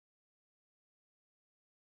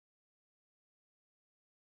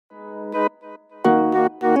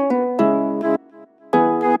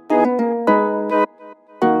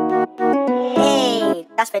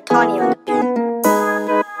That's Vitani on the beat.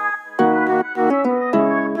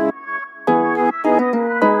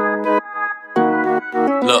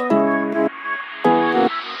 Look,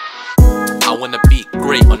 I wanna be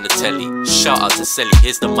great on the telly. Shout out to Selly,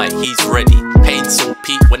 here's the mic, he's ready. Pain so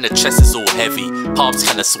peak when the chest is all heavy. Palms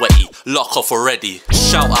kinda sweaty, lock off already.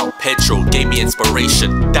 Shout out Pedro, gave me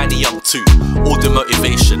inspiration. Danny Young too, all the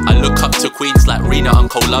motivation. I look up to queens like Rena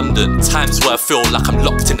and Cole London. Times where I feel like I'm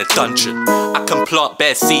locked in a dungeon. I can plant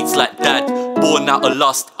bare seeds like dad. Born out of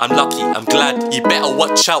lust, I'm lucky, I'm glad. You better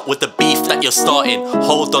watch out with the beef that you're starting.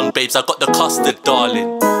 Hold on babes, I got the custard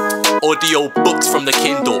darling. Audio books from the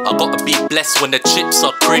Kindle. I gotta be blessed when the chips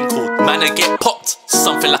are crinkled. Man, I get popped,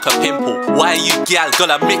 something like a pimple. Why are you gal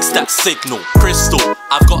gonna mix that signal? Crystal,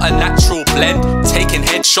 I've got a natural blend. Taking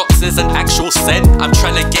headshots is an actual send. I'm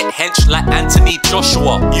trying to get hench like Anthony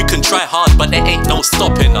Joshua. You can try hard, but there ain't no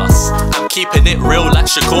stopping us. I'm keeping it real like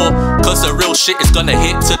Shakur, cause the real shit is gonna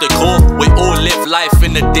hit to the core. We all live life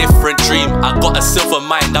in a different dream. I got a silver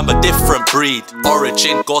mind, I'm a different breed.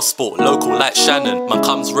 Origin gospel, local like Shannon. Man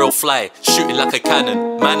comes real fly, shooting like a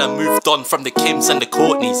cannon. Man, I moved on from the Kims and the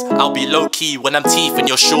Courtneys. I'll be low-key when I'm teeth and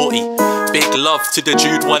you're shorty. Big love to the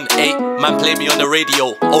Jude 18. Man, play me on the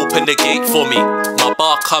radio, open the gate for me. My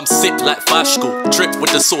bar comes sick like Fashko. Drip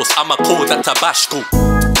with the sauce, I'ma call that Tabasco.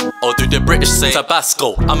 Or do the British say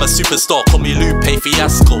Tabasco? I'm a superstar, call me Lupe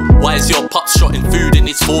Fiasco. Why is your pop shotting food in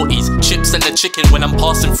his 40s? Chips and the chicken when I'm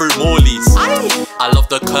passing through Morley's. I love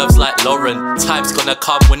the curves like Lauren. Time's gonna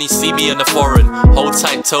come when you see me in the foreign. Hold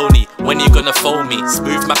tight Tony, when you gonna phone me?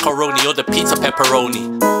 Smooth macaroni or the pizza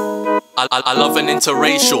pepperoni. I love an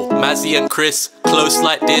interracial, Mazzy and Chris, close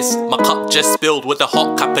like this. My cup just spilled with a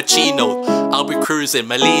hot cappuccino. I'll be cruising,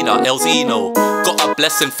 Melina, Elzino. Got a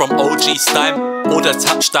blessing from OG Stime. Order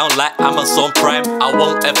touchdown like Amazon Prime. I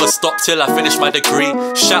won't ever stop till I finish my degree.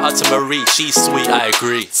 Shout out to Marie, she's sweet, I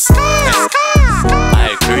agree.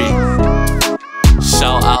 I agree.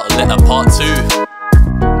 Shout out letter part 2.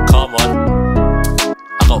 Come on,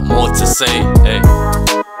 I got more to say, hey,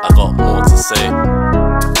 I got more to say.